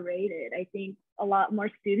underrated. I think a lot more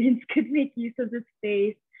students could make use of the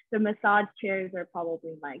space. The massage chairs are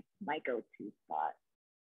probably my go-to spot.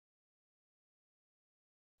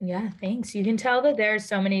 Yeah, thanks. You can tell that there are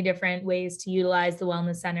so many different ways to utilize the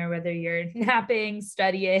Wellness Center, whether you're napping,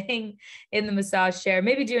 studying, in the massage chair,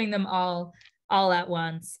 maybe doing them all at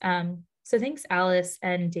once. So thanks, Alice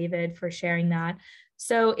and David, for sharing that.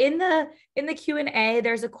 So in the Q&A,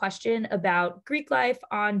 there's a question about Greek life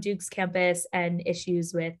on Duke's campus and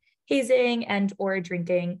issues with hazing and or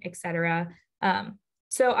drinking, etc.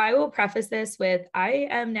 So I will preface this with, I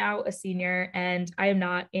am now a senior and I am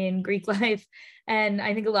not in Greek life. And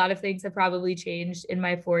I think a lot of things have probably changed in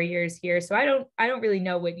my 4 years here. So I don't really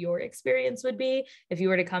know what your experience would be if you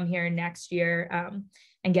were to come here next year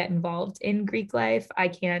and get involved in Greek life. I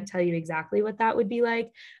can't tell you exactly what that would be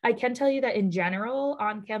like. I can tell you that in general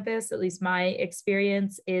on campus, at least my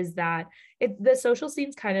experience is that the social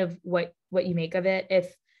scene's kind of what you make of it.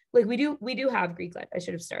 If like we do have Greek life. I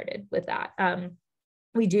should have started with that.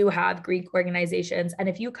 We do have Greek organizations. And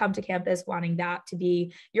if you come to campus wanting that to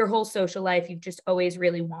be your whole social life, you've just always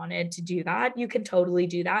really wanted to do that, you can totally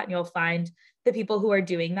do that. And you'll find the people who are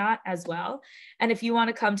doing that as well. And if you want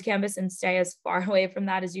to come to campus and stay as far away from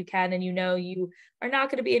that as you can, and you know you are not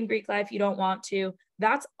going to be in Greek life, you don't want to,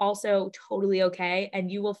 that's also totally okay.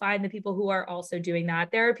 And you will find the people who are also doing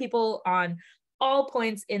that. There are people on all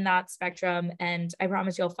points in that spectrum. And I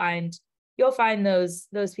promise you'll find those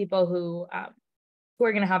people who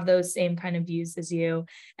are going to have those same kind of views as you.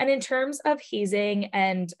 And in terms of hazing,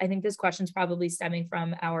 and I think this question is probably stemming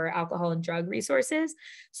from our alcohol and drug resources.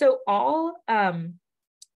 So all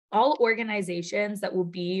organizations that will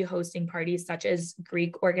be hosting parties, such as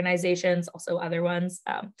Greek organizations, also other ones,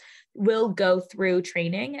 will go through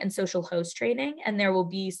training and social host training, and there will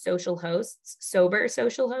be social hosts, sober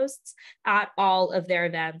social hosts, at all of their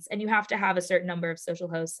events. And you have to have a certain number of social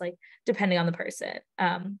hosts, like depending on the person.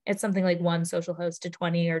 It's something like one social host to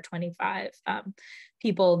 20 or 25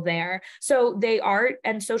 people there. So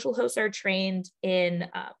and social hosts are trained in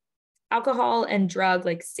alcohol and drug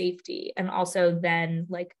like safety, and also then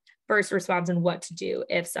like first response and what to do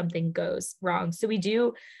if something goes wrong. So we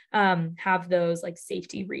do have those like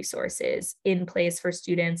safety resources in place for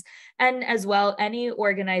students. And as well, any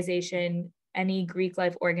organization, any Greek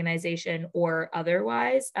life organization or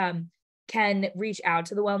otherwise, can reach out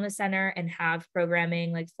to the Wellness Center and have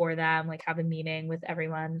programming like for them, like have a meeting with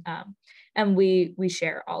everyone. And we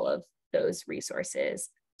share all of those resources.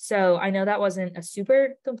 So I know that wasn't a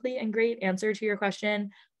super complete and great answer to your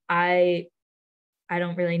question. I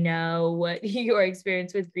don't really know what your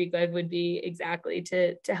experience with Greek life would be exactly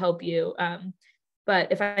to help you.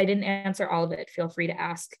 But if I didn't answer all of it, feel free to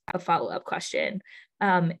ask a follow-up question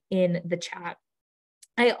in the chat.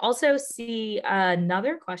 I also see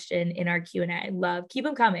another question in our Q&A. Keep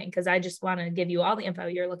them coming because I just want to give you all the info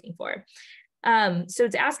you're looking for. So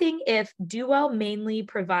it's asking if Do Well mainly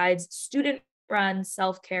provides student-run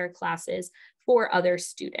self-care classes for other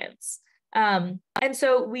students. And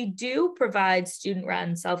so we do provide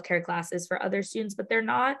student-run self-care classes for other students, but they're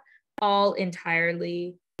not all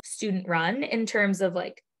entirely student-run in terms of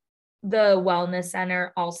like the Wellness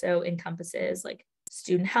Center also encompasses like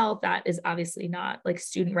student health. That is obviously not like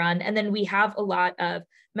student-run. And then we have a lot of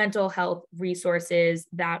mental health resources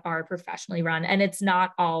that are professionally run, and it's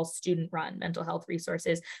not all student-run mental health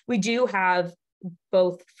resources. We do have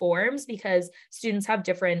both forms because students have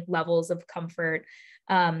different levels of comfort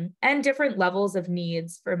and different levels of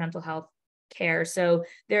needs for mental health care. So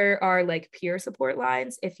there are like peer support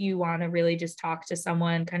lines if you want to really just talk to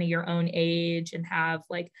someone kind of your own age and have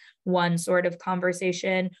like one sort of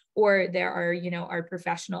conversation, or there are, our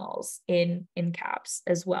professionals in CAPS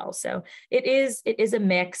as well. So it is a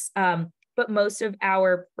mix, but most of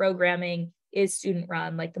our programming is student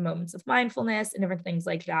run, like the moments of mindfulness and different things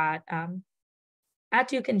like that. At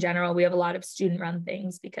Duke in general, we have a lot of student run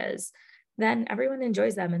things because then everyone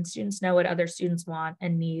enjoys them and students know what other students want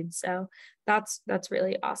and need. So that's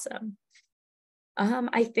really awesome.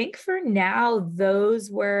 I think for now, those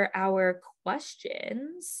were our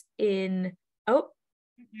questions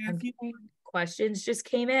questions just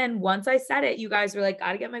came in. Once I said it, you guys were like,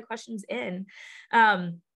 gotta get my questions in.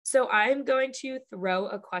 So I'm going to throw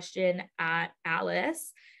a question at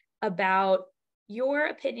Alice about your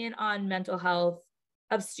opinion on mental health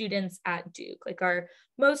of students at Duke. Like, are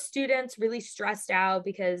most students really stressed out?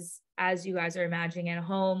 Because as you guys are imagining at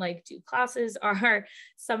home, like Duke classes are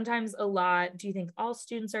sometimes a lot. Do you think all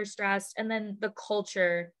students are stressed? And then the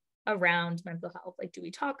culture around mental health, like, do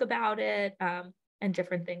we talk about it and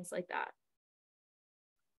different things like that?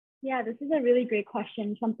 Yeah, this is a really great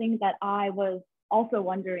question. Something that I was also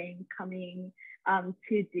wondering coming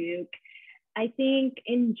to Duke. I think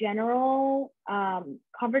in general,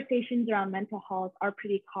 conversations around mental health are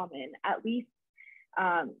pretty common, at least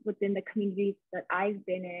within the communities that I've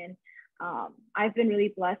been in. I've been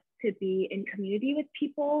really blessed to be in community with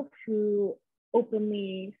people who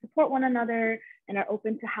openly support one another and are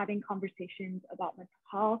open to having conversations about mental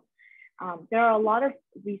health. There are a lot of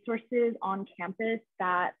resources on campus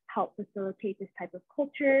that help facilitate this type of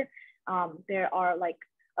culture. There are like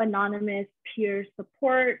anonymous peer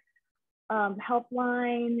support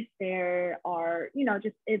helplines, there are,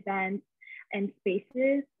 just events and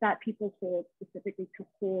spaces that people hold specifically to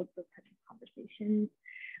hold those types of conversations.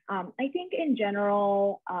 I think in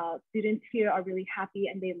general, students here are really happy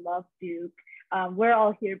and they love Duke. We're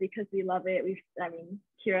all here because we love it.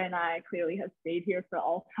 Kira and I clearly have stayed here for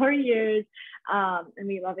all 4 years, and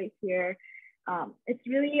we love it here. It's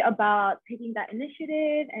really about taking that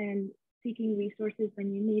initiative and seeking resources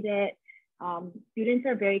when you need it. Students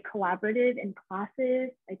are very collaborative in classes.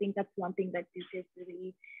 I think that's one thing that Duke is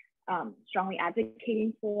really strongly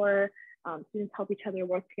advocating for. Students help each other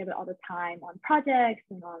work together all the time on projects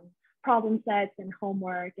and on problem sets and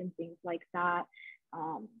homework and things like that.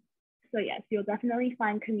 So yes, you'll definitely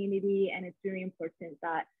find community, and it's really important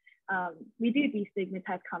that we do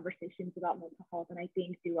destigmatize conversations about mental health, and I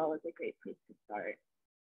think Duell is a great place to start.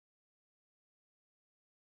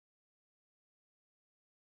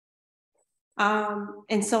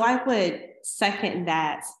 And so I would second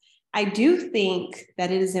that. I do think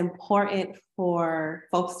that it is important for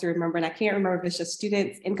folks to remember, and I can't remember if it's just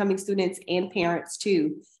students, incoming students, and parents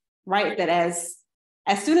too, right? That as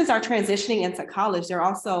students are transitioning into college, they're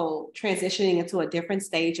also transitioning into a different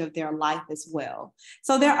stage of their life as well.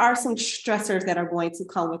 So there are some stressors that are going to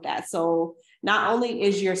come with that. So not only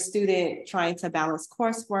is your student trying to balance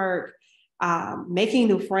coursework, making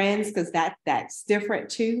new friends, because that's different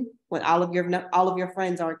too. When all of your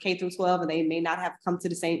friends are K through 12 and they may not have come to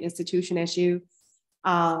the same institution as you.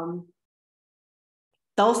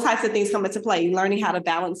 Those types of things come into play, learning how to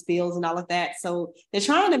balance bills and all of that. So they're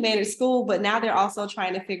trying to manage school, but now they're also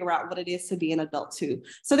trying to figure out what it is to be an adult too.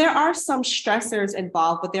 So there are some stressors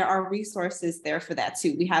involved, but there are resources there for that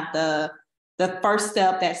too. We have the first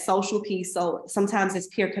step, that social piece. So sometimes it's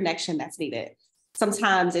peer connection that's needed.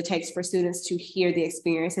 Sometimes it takes for students to hear the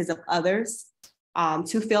experiences of others,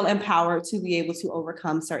 to feel empowered, to be able to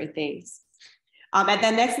overcome certain things. At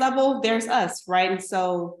that next level, there's us, right? And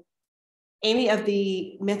so any of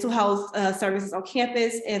the mental health services on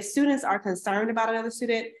campus, if students are concerned about another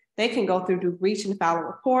student, they can go through Duke Reach and file a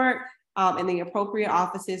report, and the appropriate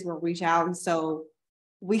offices will reach out. And so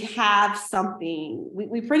we have something,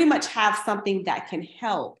 we pretty much have something that can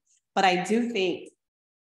help. But I do think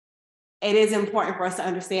it is important for us to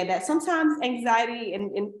understand that sometimes anxiety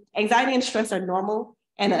and stress are normal,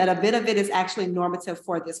 and a bit of it is actually normative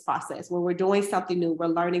for this process. When we're doing something new, we're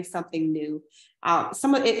learning something new.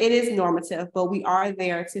 Some of it is normative, but we are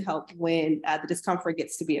there to help when the discomfort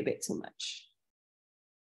gets to be a bit too much.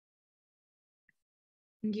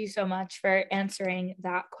 Thank you so much for answering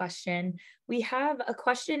that question. We have a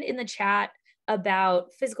question in the chat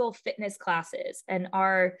about physical fitness classes, and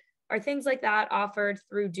are things like that offered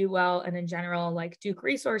through Duell, and in general, like Duke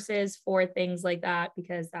resources for things like that,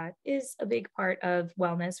 because that is a big part of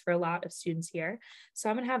wellness for a lot of students here. So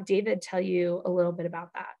I'm going to have David tell you a little bit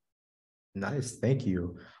about that. Nice, thank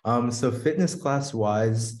you. So fitness class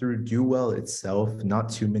wise, through Duell itself, not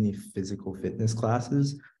too many physical fitness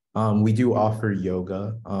classes. We do offer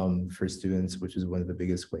yoga for students, which is one of the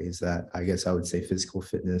biggest ways that I guess I would say physical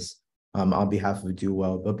fitness on behalf of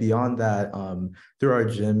Duell. But beyond that, through our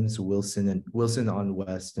gyms, Wilson on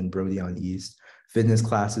West and Brody on East, fitness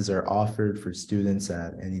classes are offered for students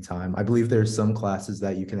at any time. I believe there's some classes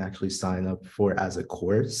that you can actually sign up for as a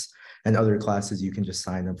course, and other classes you can just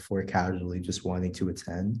sign up for casually, just wanting to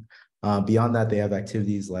attend. Beyond that, they have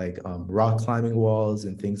activities like rock climbing walls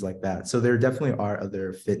and things like that. So there definitely are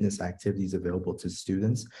other fitness activities available to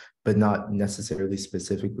students, but not necessarily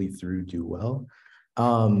specifically through Duell.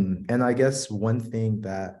 And I guess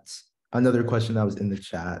another question that was in the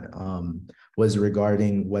chat was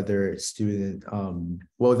regarding whether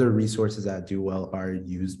resources at Duell are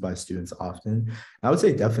used by students often. I would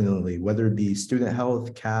say definitely, whether it be student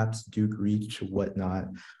health, CAPS, Duke Reach, whatnot.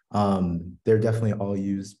 They're definitely all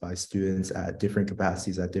used by students at different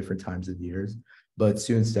capacities at different times of years, but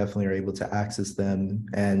students definitely are able to access them.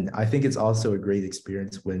 And I think it's also a great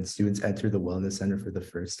experience when students enter the Wellness Center for the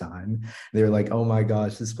first time. They're like, oh my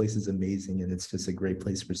gosh, this place is amazing. And it's just a great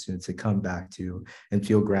place for students to come back to and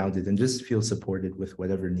feel grounded and just feel supported with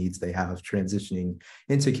whatever needs they have transitioning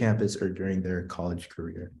into campus or during their college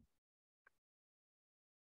career.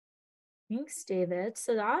 Thanks, David.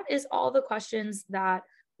 So that is all the questions that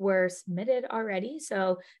were submitted already.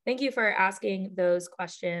 So thank you for asking those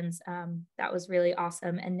questions. That was really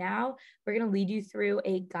awesome. And now we're going to lead you through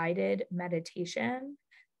a guided meditation.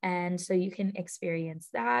 And so you can experience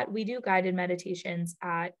that. We do guided meditations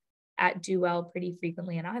at Duell pretty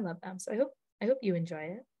frequently, and I love them. So I hope you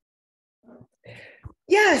enjoy it.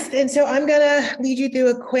 Yes, and so I'm gonna lead you through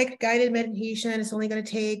a quick guided meditation. It's only gonna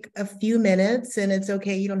take a few minutes, and it's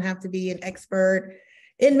okay. You don't have to be an expert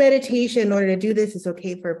In meditation, in order to do this, it's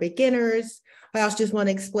okay for beginners. I also just want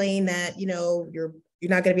to explain that, you're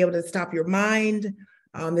not going to be able to stop your mind.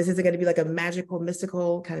 This isn't going to be like a magical,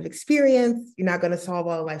 mystical kind of experience. You're not going to solve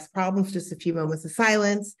all life's problems, just a few moments of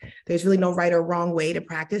silence. There's really no right or wrong way to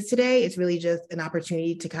practice today. It's really just an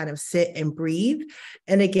opportunity to kind of sit and breathe.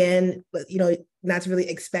 And again, not to really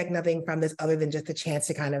expect nothing from this other than just a chance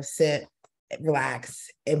to kind of sit, relax,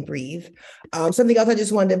 and breathe. Something else I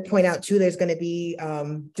just wanted to point out too, there's going to be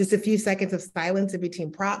just a few seconds of silence in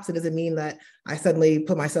between prompts. It doesn't mean that I suddenly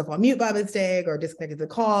put myself on mute by mistake or disconnected the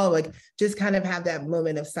call, like just kind of have that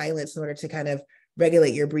moment of silence in order to kind of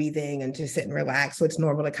regulate your breathing and to sit and relax. So it's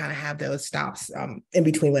normal to kind of have those stops in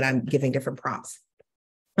between when I'm giving different prompts.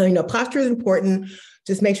 Posture is important.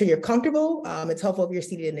 Just make sure you're comfortable. It's helpful if you're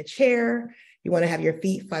seated in a chair. You want to have your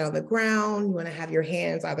feet flat on the ground. You want to have your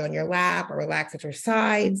hands either on your lap or relax at your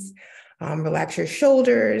sides. Relax your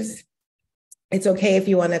shoulders. It's okay if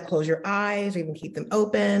you want to close your eyes or even keep them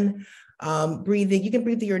open. Breathing, you can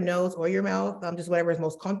breathe through your nose or your mouth, just whatever is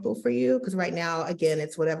most comfortable for you. Because right now, again,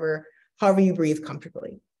 it's however you breathe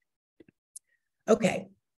comfortably. Okay,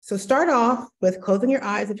 so start off with closing your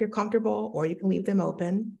eyes if you're comfortable, or you can leave them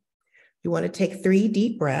open. You want to take 3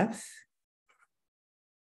 deep breaths.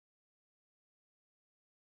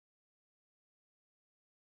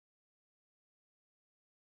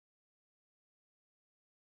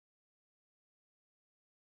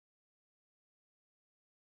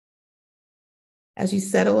 As you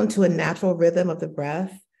settle into a natural rhythm of the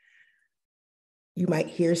breath, you might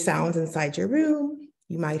hear sounds inside your room.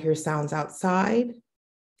 You might hear sounds outside.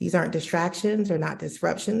 These aren't distractions or not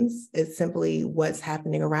disruptions. It's simply what's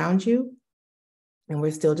happening around you. And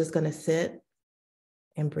we're still just going to sit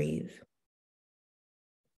and breathe.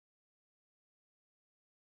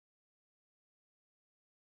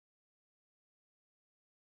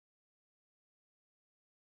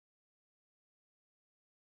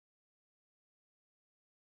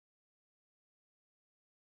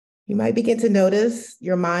 You might begin to notice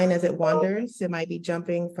your mind as it wanders. It might be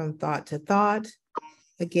jumping from thought to thought.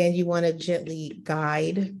 Again, you want to gently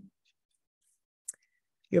guide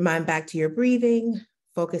your mind back to your breathing,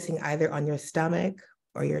 focusing either on your stomach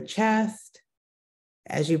or your chest.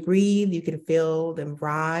 As you breathe, you can feel them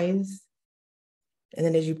rise. And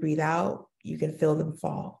then as you breathe out, you can feel them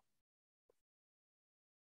fall.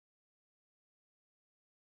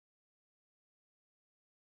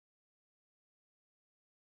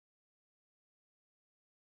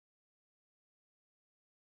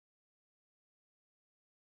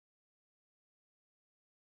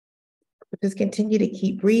 Just continue to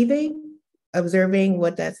keep breathing, observing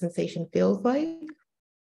what that sensation feels like.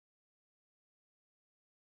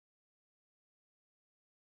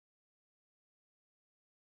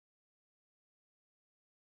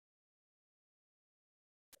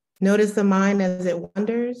 Notice the mind as it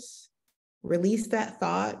wanders. Release that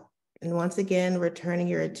thought. And once again, returning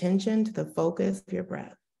your attention to the focus of your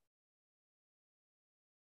breath.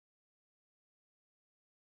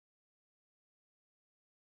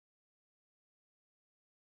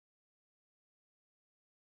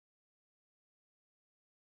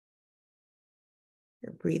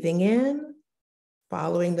 You're breathing in,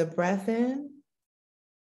 following the breath in,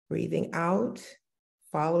 breathing out,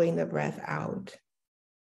 following the breath out.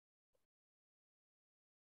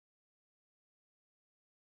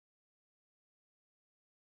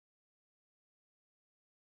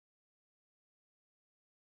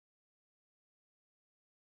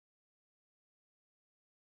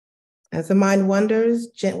 As the mind wanders,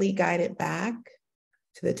 gently guide it back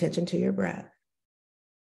to the attention to your breath.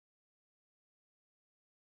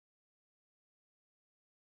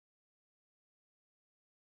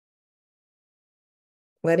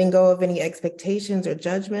 Letting go of any expectations or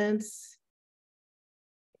judgments,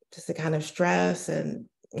 just the kind of stress and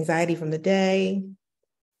anxiety from the day.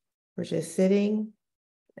 We're just sitting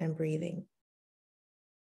and breathing.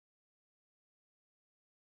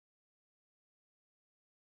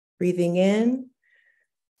 Breathing in,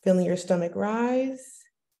 feeling your stomach rise.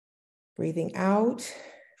 Breathing out,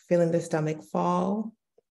 feeling the stomach fall.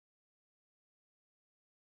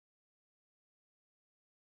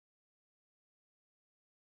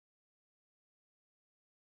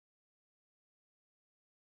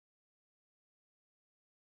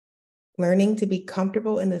 Learning to be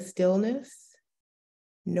comfortable in the stillness,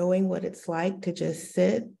 knowing what it's like to just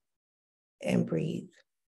sit and breathe.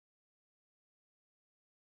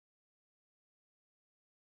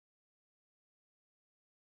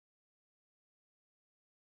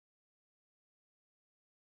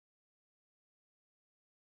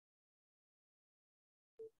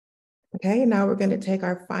 Okay, now we're going to take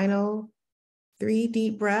our final 3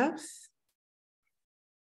 deep breaths.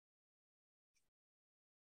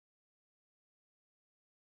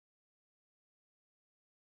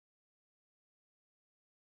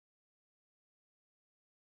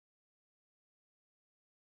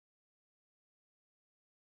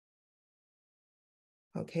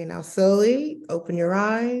 Okay, now slowly open your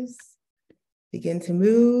eyes, begin to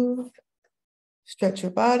move, stretch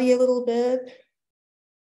your body a little bit.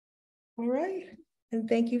 All right, and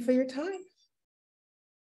thank you for your time.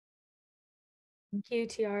 Thank you,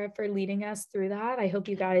 Tiara, for leading us through that. I hope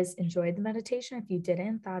you guys enjoyed the meditation. If you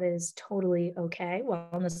didn't, that is totally okay.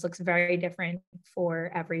 Wellness looks very different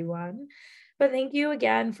for everyone. But thank you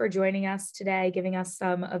again for joining us today, giving us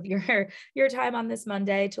some of your time on this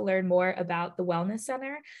Monday to learn more about the Wellness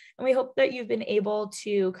Center. And we hope that you've been able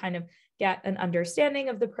to kind of get an understanding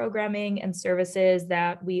of the programming and services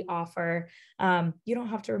that we offer. You don't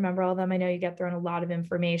have to remember all of them. I know you get thrown a lot of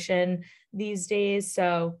information these days,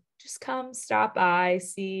 so just come, stop by,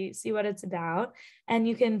 see what it's about. And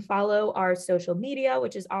you can follow our social media,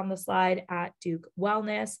 which is on the slide at Duke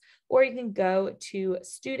Wellness, or you can go to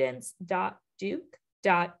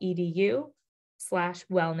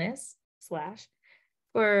students.duke.edu/wellness/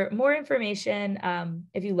 for more information.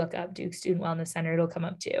 If you look up Duke Student Wellness Center, it'll come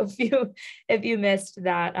up too if you missed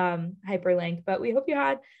that hyperlink. But we hope you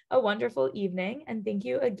had a wonderful evening, and thank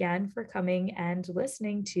you again for coming and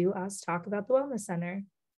listening to us talk about the Wellness Center.